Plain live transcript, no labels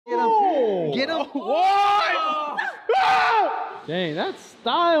Get him. What? Ah! Dang, that's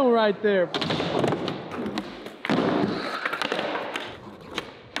style right there.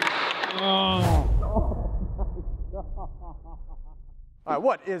 Oh. All right,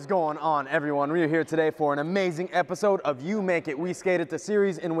 what is going on, everyone? We are here today for an amazing episode of You Make It, We Skate It, the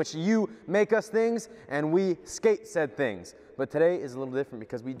series in which you make us things and we skate said things. But today is a little different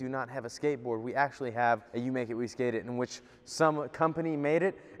because we do not have a skateboard. We actually have a You Make It, We Skate It in which some company made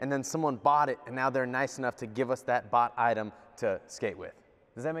it and then someone bought it and now they're nice enough to give us that bought item to skate with.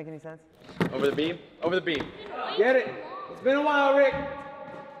 Does that make any sense? Over the beam, over the beam. Get it? It's been a while, Rick.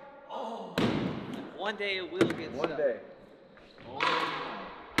 Oh, one day it will get One stuck. day. Oh.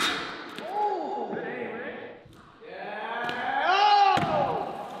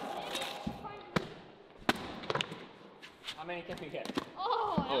 How many can we get?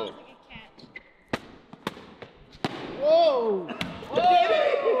 Oh, that was like a catch. Whoa!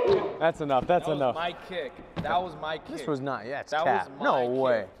 Whoa! That's enough, that's enough. My kick. That was my kick. This was not, yeah, it's that cap. was my No kick.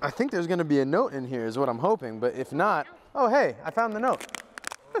 way. I think there's gonna be a note in here is what I'm hoping, but if not, oh hey, I found the note.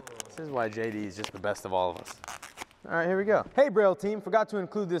 This is why JD is just the best of all of us. All right, here we go. Hey Braille team, forgot to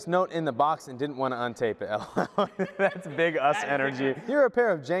include this note in the box and didn't want to untape it. That's big us energy. Here are a pair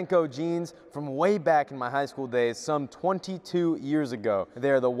of JNCO jeans from way back in my high school days, some 22 years ago.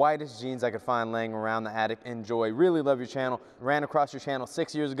 They are the whitest jeans I could find laying around the attic. Enjoy, really love your channel. Ran across your channel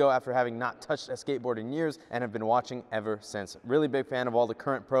 6 years ago after having not touched a skateboard in years and have been watching ever since. Really big fan of all the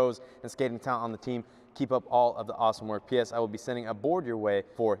current pros and skating talent on the team. Keep up all of the awesome work. P.S. I will be sending a board your way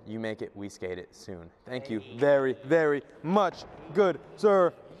for You Make It, We Skate It soon. Thank you very, very much. Good,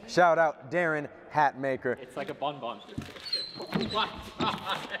 sir. Shout out Darren Hatmaker. It's like a bonbon.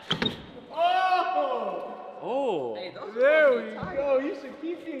 Oh! Hey, there we go. You should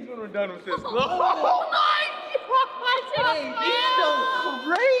keep these when we're done with this. Oh my God! Hey, these so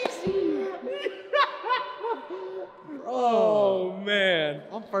crazy! Oh man.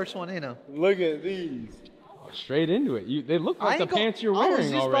 I'm first one in them. Look at these. Straight into it. They look like the pants you're wearing I was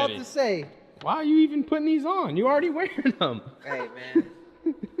just already. about to say. Why are you even putting these on? You already wearing them. Hey man.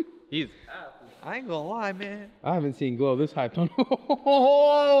 He's. I ain't gonna lie, man. I haven't seen Glow this hyped on.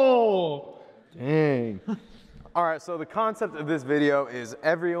 Oh, dang. All right, so the concept of this video is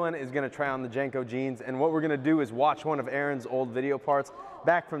everyone is gonna try on the JNCO jeans, and what we're gonna do is watch one of Aaron's old video parts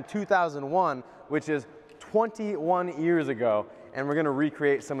back from 2001, which is 21 years ago, and we're gonna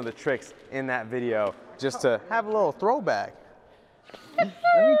recreate some of the tricks in that video just to have a little throwback. Let me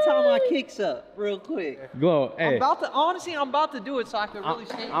tie my kicks up real quick. Glow, hey. Honestly, I'm about to do it so I can really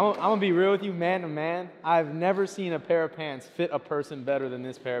skate. I'm gonna be real with you, man to man. I've never seen a pair of pants fit a person better than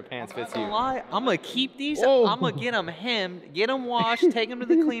this pair of pants fits you. I'm gonna keep these. Whoa. I'm gonna get them hemmed, get them washed, take them to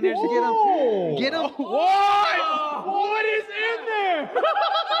the cleaners, get them. What? What is in there?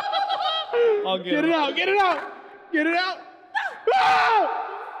 I'll get it out. Get it out. Get it out. Ah!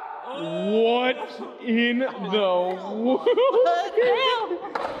 What in the world?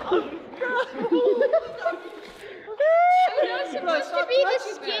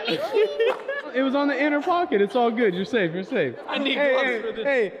 It was on the inner pocket. It's all good. You're safe. You're safe. I need gloves for this.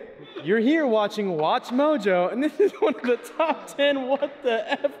 Hey, you're here watching Watch Mojo, and this is one of the top 10 what the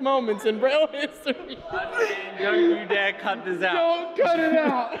F moments in Braille history. Your dad cut this out. Don't cut it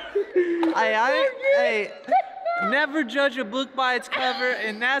out. Hey, never judge a book by its cover,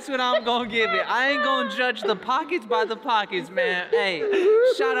 and that's what I'm gonna give it. I ain't gonna judge the pockets by the pockets, man. Hey,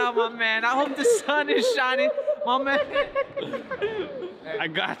 shout out my man. I hope the sun is shining, my man. I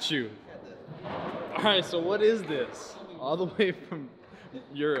got you. All right, so what is this? All the way from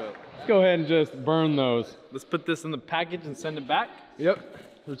Europe. Let's go ahead and just burn those. Let's put this in the package and send it back. Yep.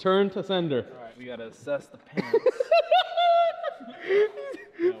 Return to sender. All right, we gotta assess the pants.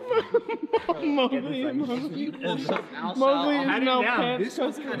 Mosley is now pants. This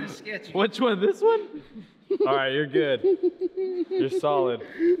one's kind of sketchy. Which one? This one? All right, you're good. You're solid.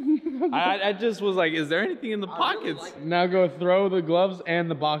 I just was like, is there anything in the pockets? Now go throw the gloves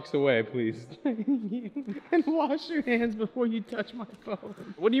and the box away, please. And wash your hands before you touch my phone.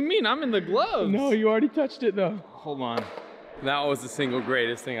 What do you mean? I'm in the gloves. No, you already touched it though. Hold on. That was the single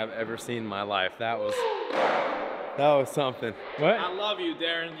greatest thing I've ever seen in my life. That was something. What? I love you,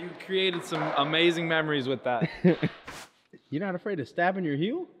 Darren. You created some amazing memories with that. You're not afraid of stabbing your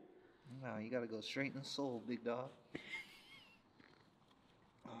heel? No, you gotta go straight in the soul, big dog.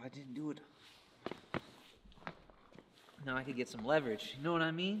 Oh, I didn't do it. Now I could get some leverage. You know what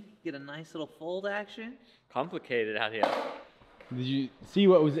I mean? Get a nice little fold action. Complicated out here. Did you see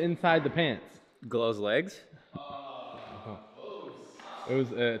what was inside the pants? Glow's legs? It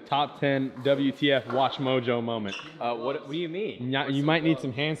was a top 10 WTF Watch Mojo moment. What do you mean? You might need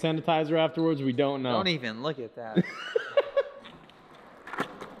some hand sanitizer afterwards. We don't know. Don't even look at that.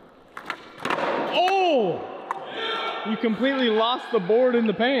 Oh! You completely lost the board in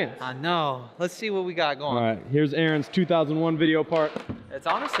the pants. I know. Let's see what we got going. All right, here's Aaron's 2001 video part. It's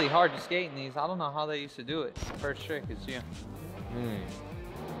honestly hard to skate in these. I don't know how they used to do it. First trick is you. Man,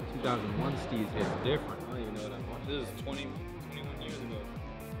 2001 Steez hits different. I don't even know what I'm watching. This is 21 years ago.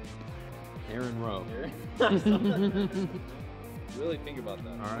 Aaron Rowe. Really think about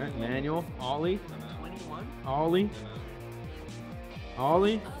that. All right, manual, ollie, 21? ollie,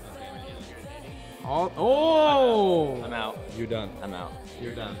 ollie. Oh! I'm out. You're done. I'm out.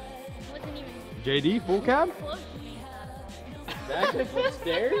 You're done. Wasn't even JD, full cab? close. Backflip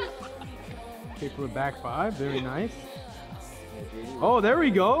stairs? Kickflip back 5, very nice. Oh, there we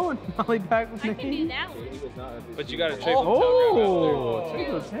go. Ollie back with I can do me. that one. But you gotta trick Oh!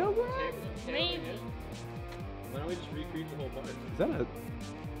 Take the tail grab? Maybe. Why don't we just recreate the whole part? Is that a...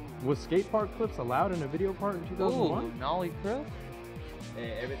 Was skate park clips allowed in a video part in 2001? Ooh, nollie crook.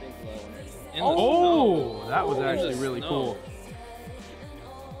 Hey, everything's low. Oh! That was actually really snow. cool.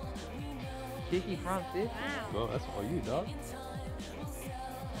 Kicky front 50. Wow. Well, that's all you, dog.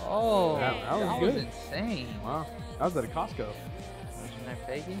 Oh, That was good. insane. Wow. That was at a Costco. Imagine that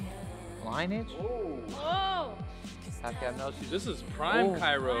faking. Lineage. Whoa. Half cab nose. This is prime Oh.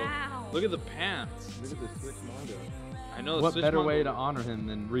 Kyro. Wow. Look at the pants. Look at the switch Mondo. I know the What Switch better Mongo- way to honor him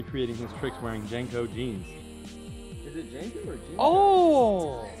than recreating his tricks wearing JNCO jeans? Is it JNCO or Jeans?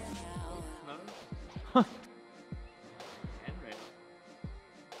 Oh!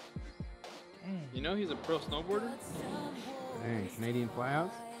 Dang. You know he's a pro snowboarder? Dang, Canadian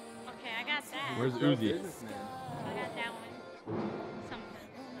flyouts? Okay, I got that. Where's Pro Uzi? businessman. I got that one. Something.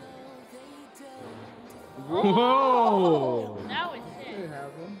 Whoa! That was sick.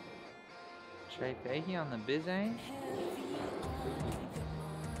 Trey Fahey on the Bizang.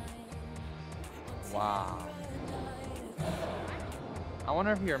 Wow. I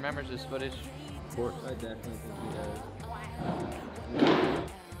wonder if he remembers this footage. Of course. I definitely think he does.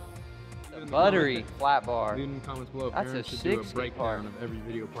 The buttery flat bar. Leave in the comments below if That's Aaron a should do a 60 breakdown part. of every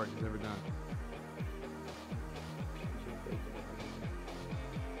video part he's ever done.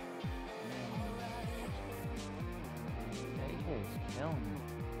 Fahey's killing it.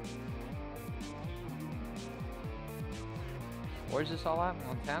 Where's this all at?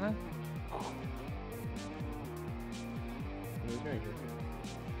 Montana? Oh,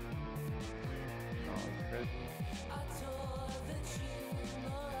 Chris.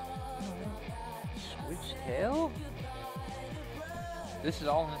 Switch tail? This is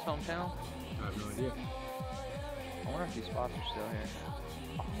all in his hometown? I have no idea. I wonder if these spots are still here.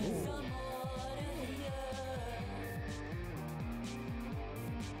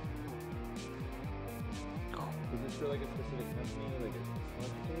 Oh. Is this for like a specific company, like a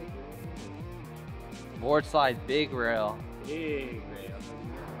sponsorship? Board slide big rail. Big rail.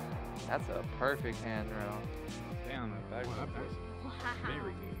 That's a perfect handrail. Damn, that back. Wow.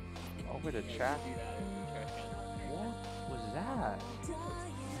 Very good. Over the traffic. What was that?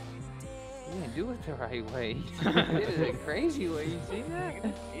 You didn't do it the right way. You did it a crazy way. You see that?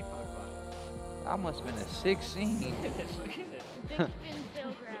 That must have been a 16. Big spin tail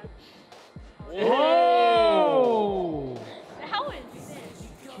grab. Whoa! That was sick.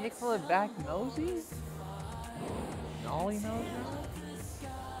 Kickflip back nosy? Nollie nosy?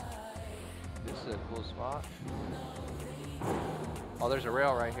 This is a cool spot. Oh, there's a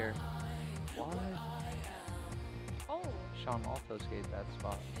rail right here. What? Oh. Sean Malto skates that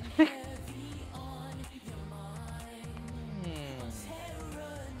spot.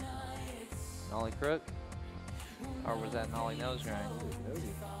 Nollie crook? Or was that nollie nose grind?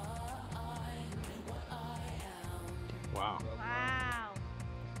 Wow. Wow.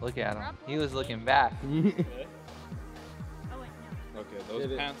 Look at him. He was looking back. Oh wait, no. Okay, those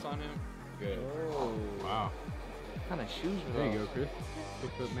Did it. pants on him. Good. Oh. Wow. What kind of shoes were There you those? go, Chris.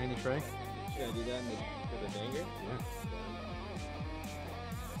 Kickflip Manny Trey. You gotta do that for the banger? Yeah.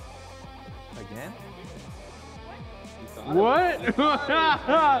 Again? What?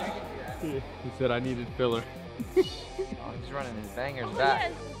 He said I needed filler. Oh, he's running his bangers Oh, back.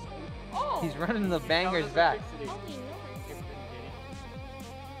 yes. Oh. He's running the bangers back. Holy no.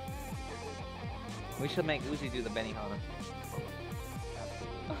 We should make Uzi do the Benihana.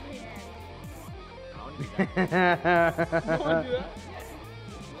 Oh, yeah.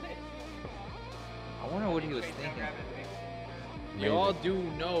 I wonder what he was thinking. You all do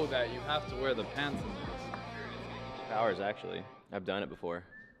know that you have to wear the pants in this. Powers, actually. I've done it before.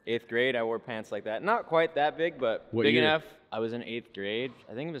 8th grade, I wore pants like that. Not quite that big, but What big year? enough. I was in 8th grade.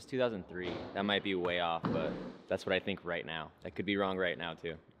 I think it was 2003. That might be way off, but that's what I think right now. I could be wrong right now,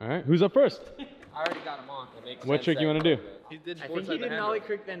 too. All right, who's up first? I already got him on. What trick you want to do? He did I think he did nollie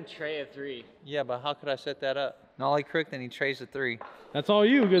crook, then tray a 3. Yeah, but how could I set that up? Nollie crook, then he trays a 3. That's all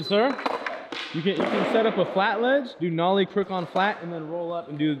you, good sir. You can set up a flat ledge, do nollie crook on flat, and then roll up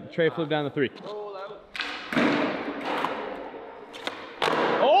and do tray flip down the 3. Roll out.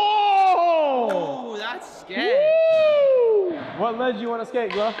 Oh! Oh, that's scary. Woo! What ledge do you want to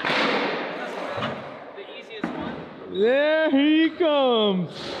skate, Glo? The easiest one. There he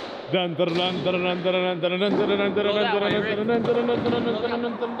comes. Dun, dun, dun, dun, dun, dun, dun, dun, dun, dun, dun, dun,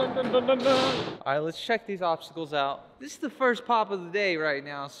 dun, dun, dun. All right, let's check these obstacles out. This is the first pop of the day right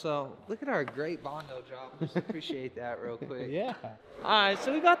now, so look at our great Bondo job. Just appreciate that real quick. Yeah. All right,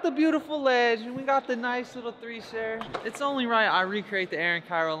 so we got the beautiful ledge, and we got the nice little 3-stair. It's only right I recreate the Aaron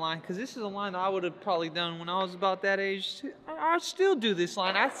Kyro line, because this is a line that I would have probably done when I was about that age. I still do this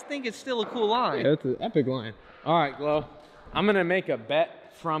line. I think it's still a cool line. Yeah, it's an epic line. All right, Glo. I'm going to make a bet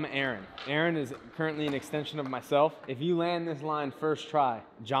from Aaron. Aaron is currently an extension of myself. If you land this line first try,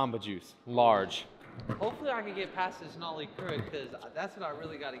 Jamba Juice, large. Hopefully I can get past this nollie crook, because that's what I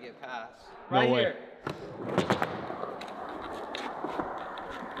really got to get past. No Right way. here.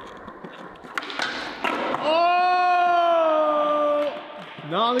 Oh!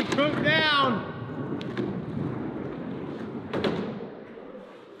 Nollie crook down.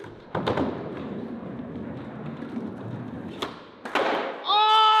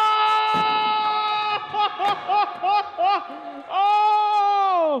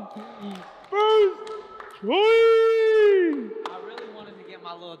 Oh! First try! I really wanted to get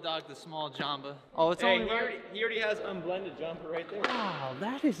my little dog the small Jamba. Oh, it's Hey, only right. he already has unblended jumper right there. Wow,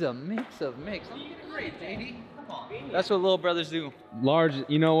 that is a mix of mix. You did great, JD. Come on. That's what little brothers do. Large,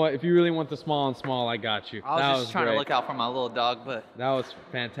 you know what? If you really want the small and small, I got you. I was That just trying great. to look out for my little dog, but That was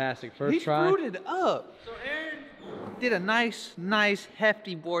fantastic. First he's try. rooted up. So Aaron did a nice,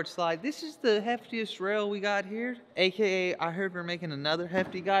 hefty board slide. This is the heftiest rail we got here. AKA, I heard we're making another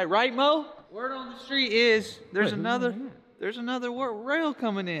hefty guy. Right, Mo? Word on the street is there's another rail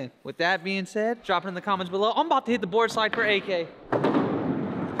coming in. With that being said, drop it in the comments below. I'm about to hit the board slide for AK.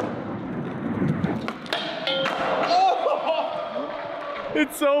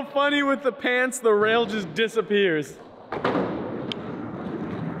 It's so funny with the pants, the rail just disappears.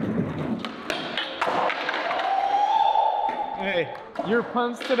 Hey, your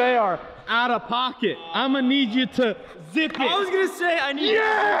punts today are out of pocket. I'm gonna need you to zip it. I was gonna say, I need.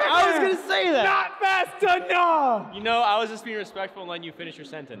 Yeah! I was gonna say that. Not fast enough! You know, I was just being respectful and letting you finish your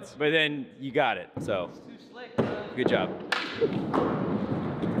sentence. But then you got it, so. Good job.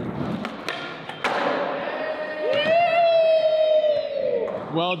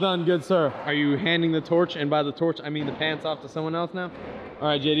 Well done, good sir. Are you handing the torch, and by the torch, I mean the pants, off to someone else now? All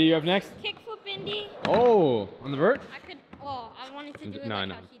right, JD, you up next? Kickflip Indy. Oh, on the vert? I could. Oh, I wanted to do it No, like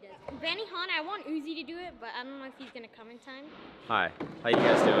no. how he does. Benny Han, I want Uzi to do it, but I don't know if he's gonna come in time. Hi, how you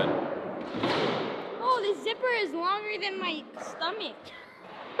guys doing? Oh, the zipper is longer than my stomach.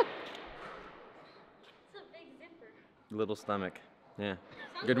 It's a big zipper. Little stomach. Yeah.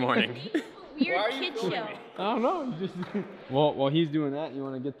 Good morning. Weird kid show. I don't know. You just well, while he's doing that, you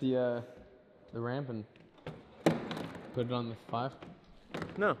want to get the ramp and put it on the 5?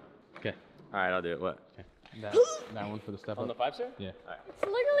 No. Okay. All right, I'll do it. What? Okay. That one for the step On the up. 5, sir? Yeah. It's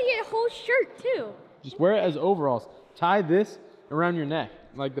literally a whole shirt too. Just wear it as overalls. Tie this around your neck,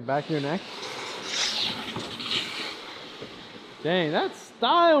 like the back of your neck. Dang, that's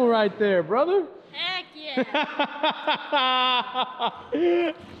style right there, brother. Heck yeah.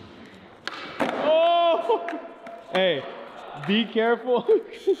 Oh! Hey, be careful.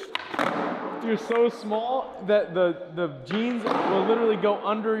 You're so small that the jeans will literally go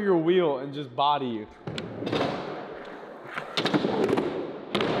under your wheel and just body you.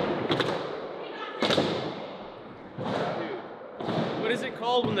 What is it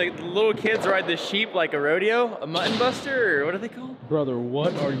called when the little kids ride the sheep like a rodeo? A mutton buster, or what are they called? Brother,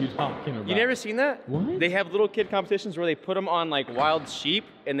 what are you talking about? You never seen that? What? They have little kid competitions where they put them on like wild sheep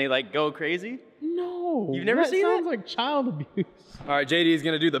and they like go crazy. No. You've never seen That sounds that? like child abuse. All right, JD is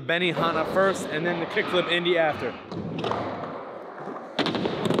gonna do the Benny Hanna first and then the kickflip Indy after.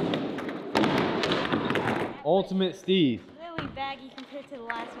 Ultimate Steve. Really baggy compared to the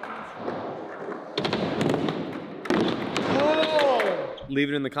last ones. Leave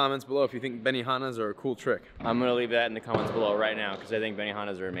it in the comments below if you think Benny Hannas are a cool trick. I'm gonna leave that in the comments below right now because I think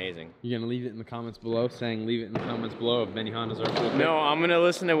Benihanas are amazing. You're gonna leave it in the comments below, saying leave it in the comments below if Benny Hannas are cool trick? No, I'm gonna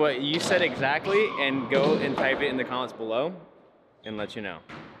listen to what you said exactly and go and type it in the comments below and let you know.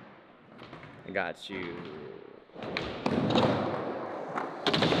 I got you.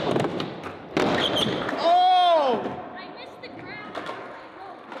 Oh! I missed the ground.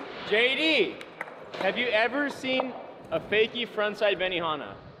 JD, have you ever seen a fakie frontside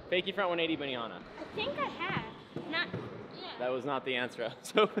Benihana? Fakie front 180 Benihana? I think I have. Not. Yeah. That was not the answer I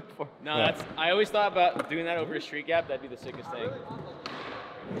was hoping for. No, that's. I always thought about doing that over a street gap. That'd be the sickest thing.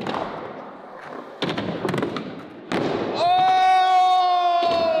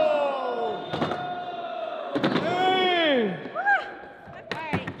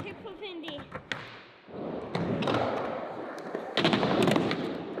 Alright, kickflip Indy.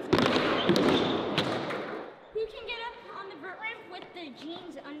 Who can get up on the vert ramp with the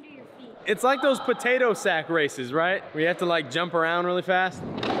jeans under your feet? It's like those potato sack races, right? Where you have to like jump around really fast.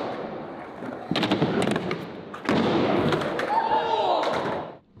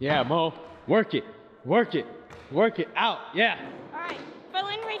 Yeah, Mo, work it, work it, work it out, yeah. Alright, if I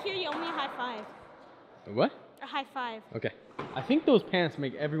land right here, you owe me a high five. What? A high five. Okay. I think those pants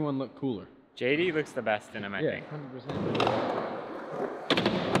make everyone look cooler. JD looks the best in them, I think. 100%.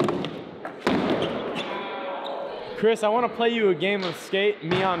 Chris, I want to play you a game of skate,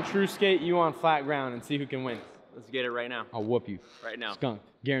 me on true skate, you on flat ground, and see who can win. Let's get it right now. I'll whoop you. Right now. Skunk,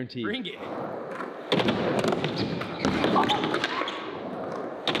 guaranteed. Bring it.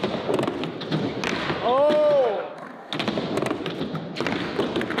 Oh!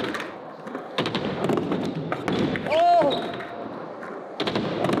 Oh!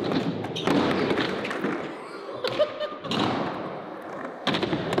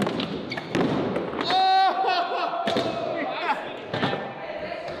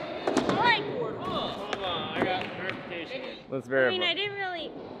 Let's I verify. mean, I didn't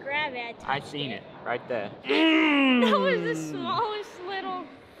really grab it. I seen it right there. That was the smallest little.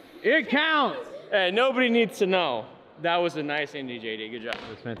 It counts! Hey, nobody needs to know. That was a nice Indy, JD. Good job.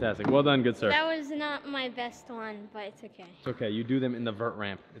 That's fantastic. Well done, good sir. That was not my best one, but it's okay. It's okay. You do them in the vert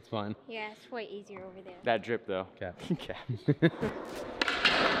ramp. It's fine. Yeah, it's way easier over there. That drip, though. Cap. Cap.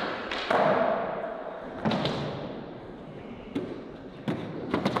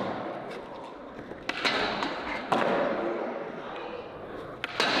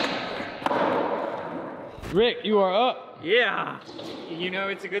 Rick, you are up. Yeah. You know,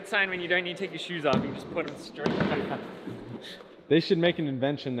 it's a good sign when you don't need to take your shoes off. You can just put them straight back. They should make an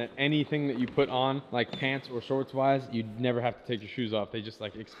invention that anything that you put on, like pants or shorts wise, you'd never have to take your shoes off. They just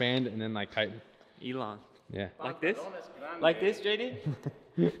like expand and then like tighten. Elon. Yeah. Like this? Like this, JD?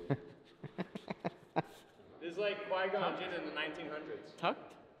 This is like Qui-Gon Jinn in the 1900s.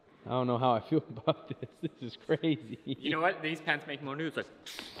 Tucked? I don't know how I feel about this. This is crazy. You know what? These pants make more noise. Like,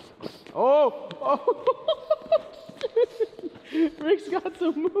 Oh! Oh! Rick's got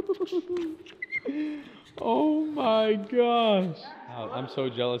some moves. Oh my gosh. Oh, I'm so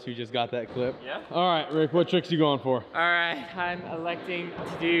jealous you just got that clip. Yeah? All right, Rick, what tricks you going for? all right, I'm electing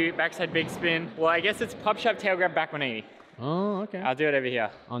to do backside big spin. Well, I guess it's pop shove tail grab back 180. Oh, okay. I'll do it over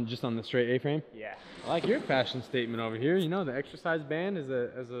here. Just on the straight A-frame? Yeah. I like your fashion statement over here. You know, the exercise band is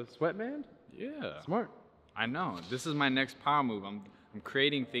a sweatband. Yeah. Smart. I know. This is my next power move. I'm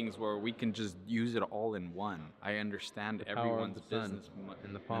creating things where we can just use it all in one. I understand power of everyone's the sun business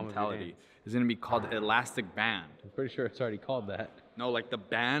in the palm of your mentality. hand. It's gonna be called elastic band. I'm pretty sure it's already called that. No, like the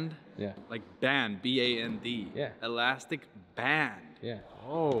band. Yeah. Like band, B-A-N-D. Yeah. Elastic band. Yeah.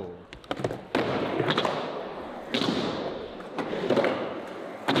 Oh.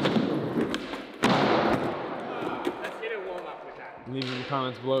 Let's get a warm up with that. Leave in the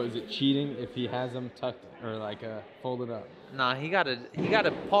comments below. Is it cheating if he has them tucked or like folded up? Nah, he gotta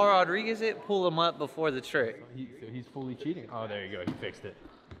Paul Rodriguez it, pull him up before the trick. So he's fully cheating. Oh, there you go. He fixed it.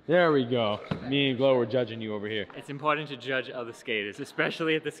 There we go. Me and Glow were judging you over here. It's important to judge other skaters,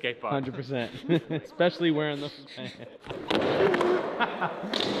 especially at the skate park. 100%. Especially wearing those pants.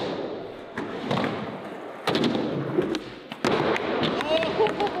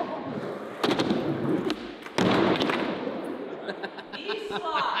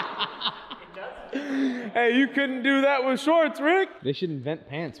 Hey, you couldn't do that with shorts, Rick. They should invent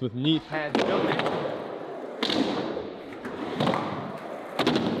pants with knee pads built in.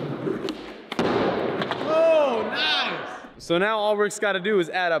 Oh, nice. So now all Rick's got to do is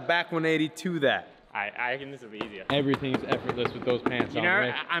add a back 180 to that. I reckon this will be easier. Everything's effortless with those pants You on, know,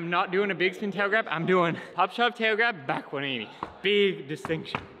 Rick. I'm not doing a big spin tail grab. I'm doing pop shove tail grab, back 180. Big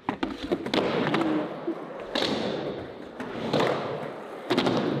distinction.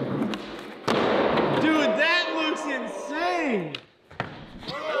 Dude, that looks insane.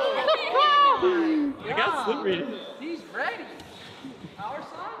 I got slippery. He's ready. Our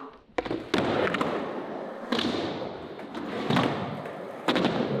side?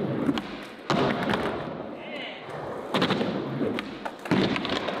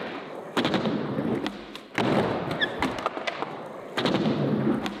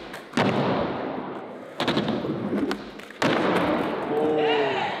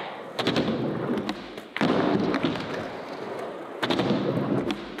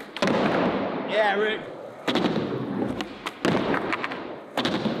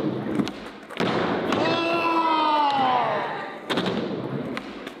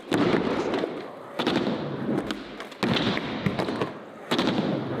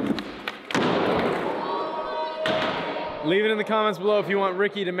 the comments below if you want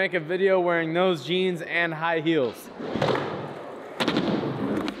Ricky to make a video wearing those jeans and high heels.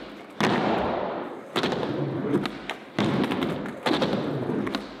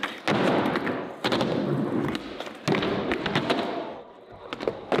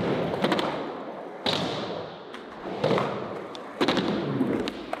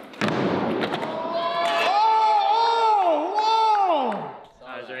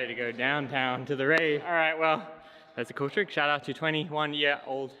 Downtown to the rave. All right, well, that's a cool trick. Shout out to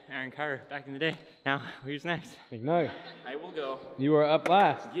 21-year-old Aaron Kyro back in the day. Now, who's next? McNug. I will go. You are up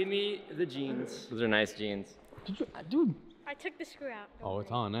last. Give me the jeans. Those are nice jeans. Dude. I took the screw out. Oh,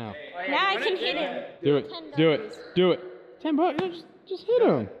 it's on now. Now I can hit him. Do it. Do it. Do it. 10 bucks. Just hit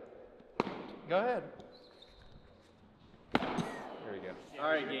him. Go ahead. There we go.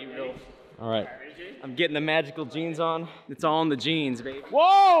 All right, Gabriel. All right. I'm getting the magical jeans on. It's all in the jeans, baby.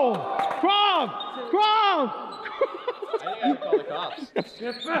 Whoa! Kronk! Kronk! I think I would call the cops.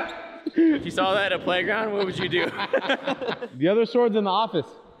 If you saw that at a playground, what would you do? The other sword's in the office.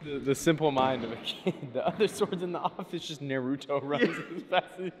 The simple mind of a kid. The other sword's in the office, just Naruto runs as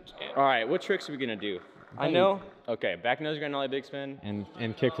fast as he can. All right, what tricks are we gonna do? I know. Okay, back nose grind, ollie, big spin. And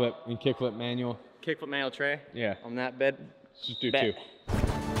kickflip manual. Kickflip manual tray. Yeah. On that bed. Just do Bet. 2.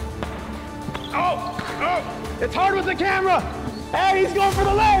 Oh! Oh! It's hard with the camera! Hey, he's going for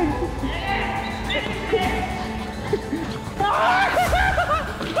the leg! I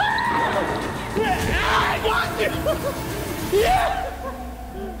got you! Yeah!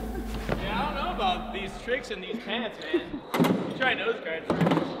 Yeah, I don't know about these tricks in these pants, man. You try nose grind first.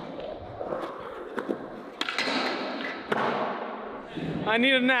 I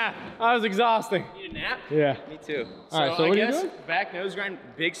need a nap. I was exhausting. Need a nap? Yeah. Me too. All right, so what are you doing? Back nose grind,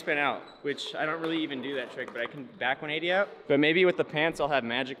 big spin out, which I don't really even do that trick, but I can back 180 out. But maybe with the pants, I'll have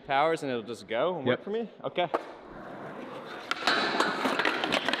magic powers and it'll just go and work for me. Okay.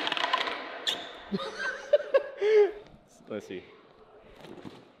 Let's see.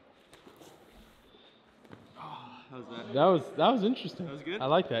 How's that? That was interesting. That was good? I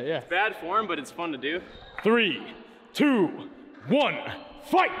like that, yeah. Bad form, but it's fun to do. 3, 2, 1,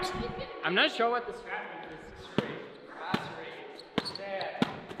 fight! I'm not sure what the strategy is. Straight, fast, straight.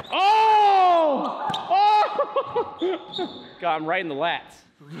 Oh! Oh! Got him right in the lats.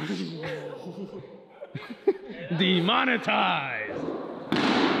 Demonetized.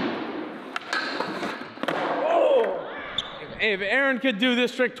 Oh! If Aaron could do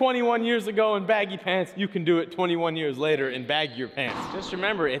this trick 21 years ago in baggy pants, you can do it 21 years later in baggier pants. Just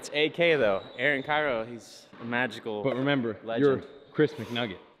remember, it's AK though. Aaron Kyro, he's a magical But remember, legend. you're Chris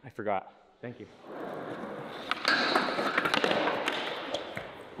McNugget. I forgot. Thank you.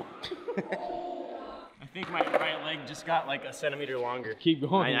 I think my right leg just got like a centimeter longer. Keep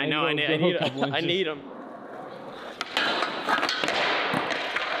going. I know, I need him.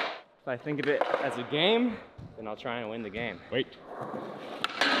 If I think of it as a game, then I'll try and win the game. Wait.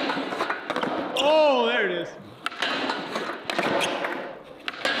 Oh, there it is.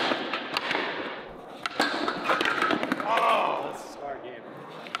 Oh, that's a smart game.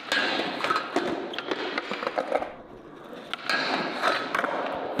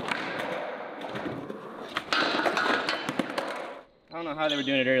 I don't know how they were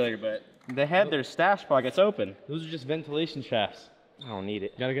doing it earlier, but they had their stash pockets open. Those are just ventilation shafts. I don't need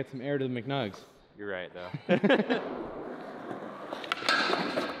it. Gotta get some air to the McNugs. You're right, though.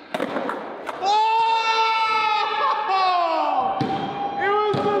 Oh! It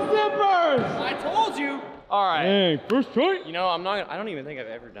was the zippers! I told you! All right. Hey, first try. You know, I don't even think I've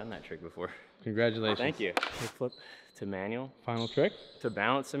ever done that trick before. Congratulations. Thank you. Tray flip to manual, Final trick? to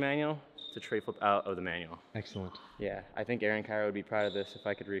balance the manual, to tray flip out of the manual. Excellent. Yeah, I think Aaron Kyro would be proud of this if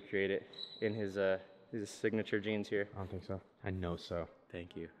I could recreate it in his signature jeans here. I don't think so. I know so.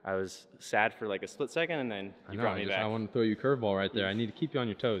 Thank you. I was sad for like a split second, and then you brought me back. I want to throw you a curveball right there. I need to keep you on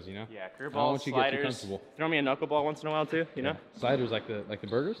your toes, you know? Yeah, I don't curveball, want you to get too sliders. comfortable. Throw me a knuckleball once in a while too, you know? Sliders like the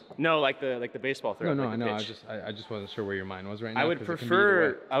burgers? No, like the baseball throw. No, like I the know. pitch. I just wasn't sure where your mind was right now. I would 'cause it can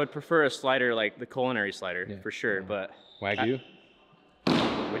be either prefer a slider like the culinary slider for sure, but way. Wagyu?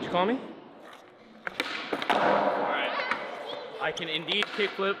 What'd you call me? All right. I can indeed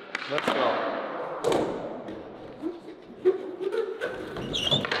kickflip. Let's go.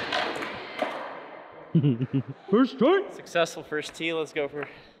 First try. Successful first tee. Let's go for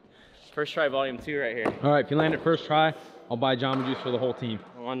first try volume 2 right here. All right, if you land it first try, I'll buy Jamba Juice for the whole team.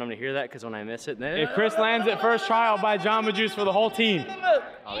 I want them to hear that because when I miss it, then... If Chris lands it first try, I'll buy Jamba Juice for the whole team.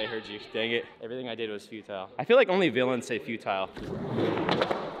 Oh, they heard you. Dang it. Everything I did was futile. I feel like only villains say futile.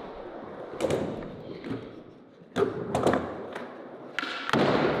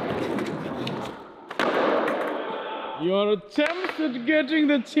 You Your attempts at getting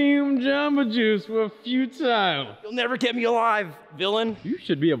the Team Jamba Juice were futile. You'll never get me alive, villain. You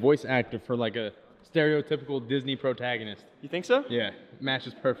should be a voice actor for like a stereotypical Disney protagonist. You think so? Yeah,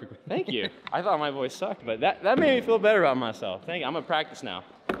 matches perfectly. Thank you. I thought my voice sucked, but that made me feel better about myself. Thank you. I'm gonna practice now.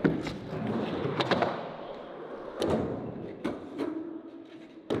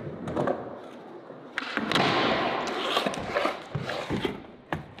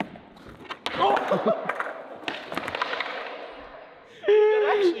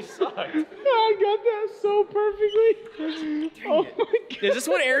 That actually sucked. I got that so perfectly. Oh my god. Is this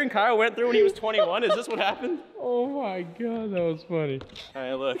what Aaron Kyro went through when he was 21? Is this what happened? Oh my god, that was funny. All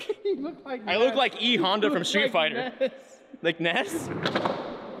right, look. You look like I look like E Honda from Street Fighter. Ness. Like Ness?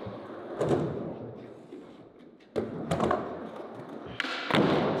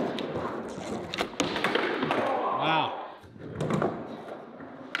 Wow.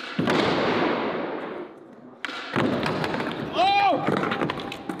 Oh!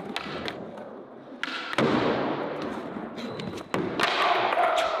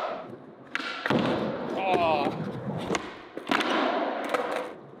 Oh.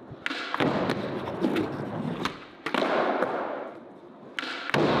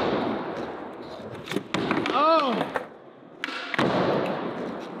 Oh!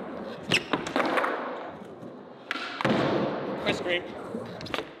 Ice cream.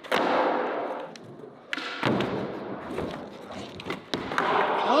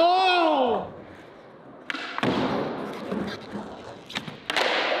 Oh!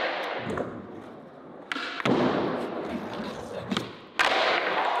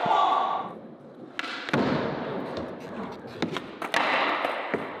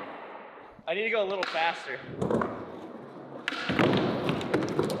 I need to go a little faster.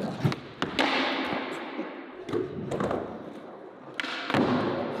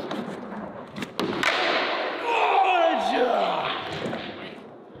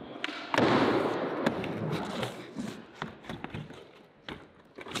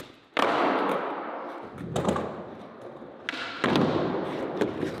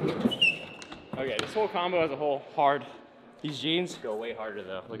 Okay, this whole combo as a whole, hard. These jeans go way harder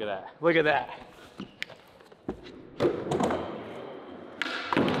though. Look at that. Look at that.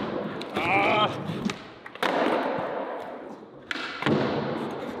 Ah.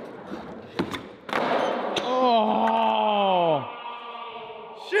 Oh!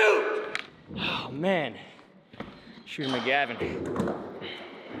 Shoot! Oh man. Shooter McGavin.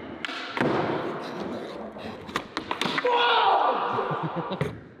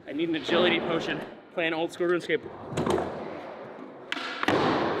 I need an agility potion. Playing old school RuneScape.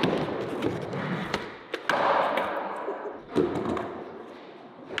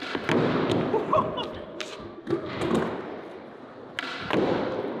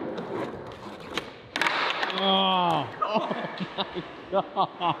 Oh my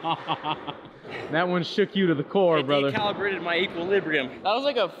god. That one shook you to the core, It brother. decalibrated my equilibrium. That was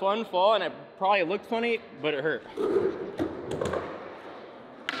like a fun fall and it probably looked funny, but it hurt.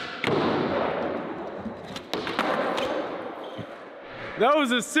 That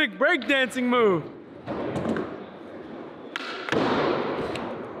was a sick breakdancing move.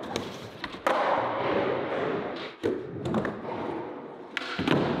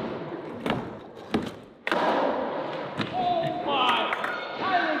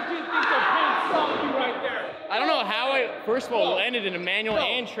 I don't know how I, first of all, landed in a manual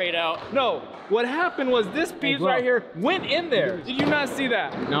and trade out. No, what happened was this piece right here went in there. Did you not see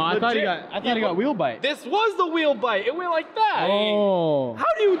that? No, I thought he got wheel bite. This was the wheel bite. It went like that. Oh. How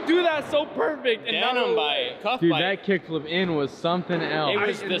do you do that so perfect and Denim bite, cuff Dude, bite. that kickflip in was something else. It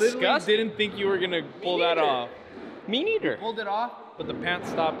was I disgusting. literally didn't think you were gonna pull that off. Me neither. Pulled it off. But the pants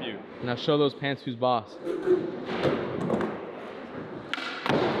stop you. Now show those pants who's boss.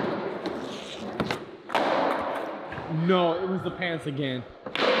 No, it was the pants again.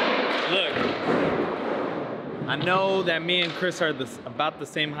 Look. I know that me and Chris are about the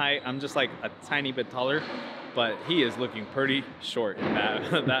same height. I'm just like a tiny bit taller, but he is looking pretty short in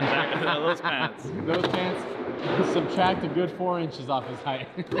those pants. Those pants subtract a good 4 inches off his height.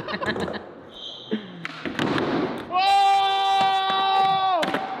 Whoa!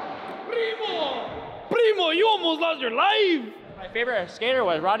 Primo, you almost lost your life. My favorite skater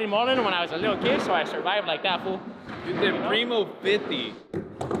was Rodney Mullen when I was a little kid, so I survived like that, fool. You did Primo 50.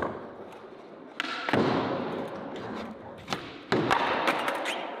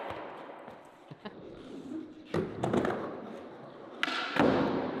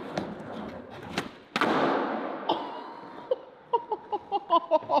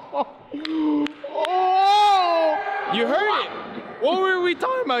 You heard it. What were we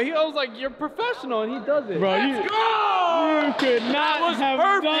talking about? I was like, you're professional, and he does it. Bro, Let's go! You could not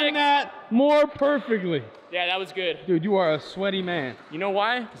have done that more perfectly. Yeah, that was good. Dude, you are a sweaty man. You know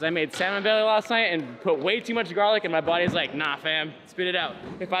why? Because I made salmon belly last night and put way too much garlic and my body's like, nah fam, spit it out.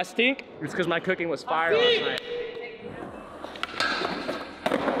 If I stink, it's because my cooking was fire last night.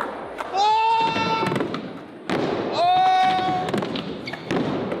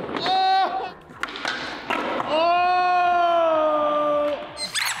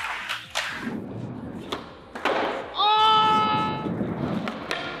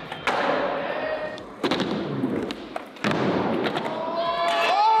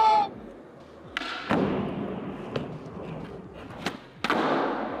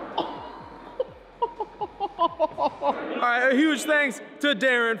 All right, a huge thanks to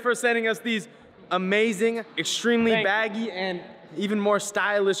Darren for sending us these amazing, extremely baggy and even more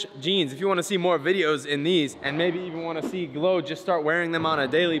stylish jeans. If you want to see more videos in these and maybe even want to see Glow just start wearing them on a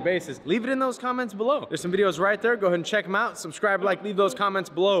daily basis, leave it in those comments below. There's some videos right there. Go ahead and check them out. Subscribe, like, leave those comments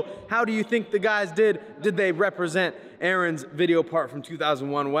below. How do you think the guys did? Did they represent Aaron's video part from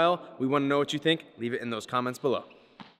 2001 well? We want to know what you think. Leave it in those comments below.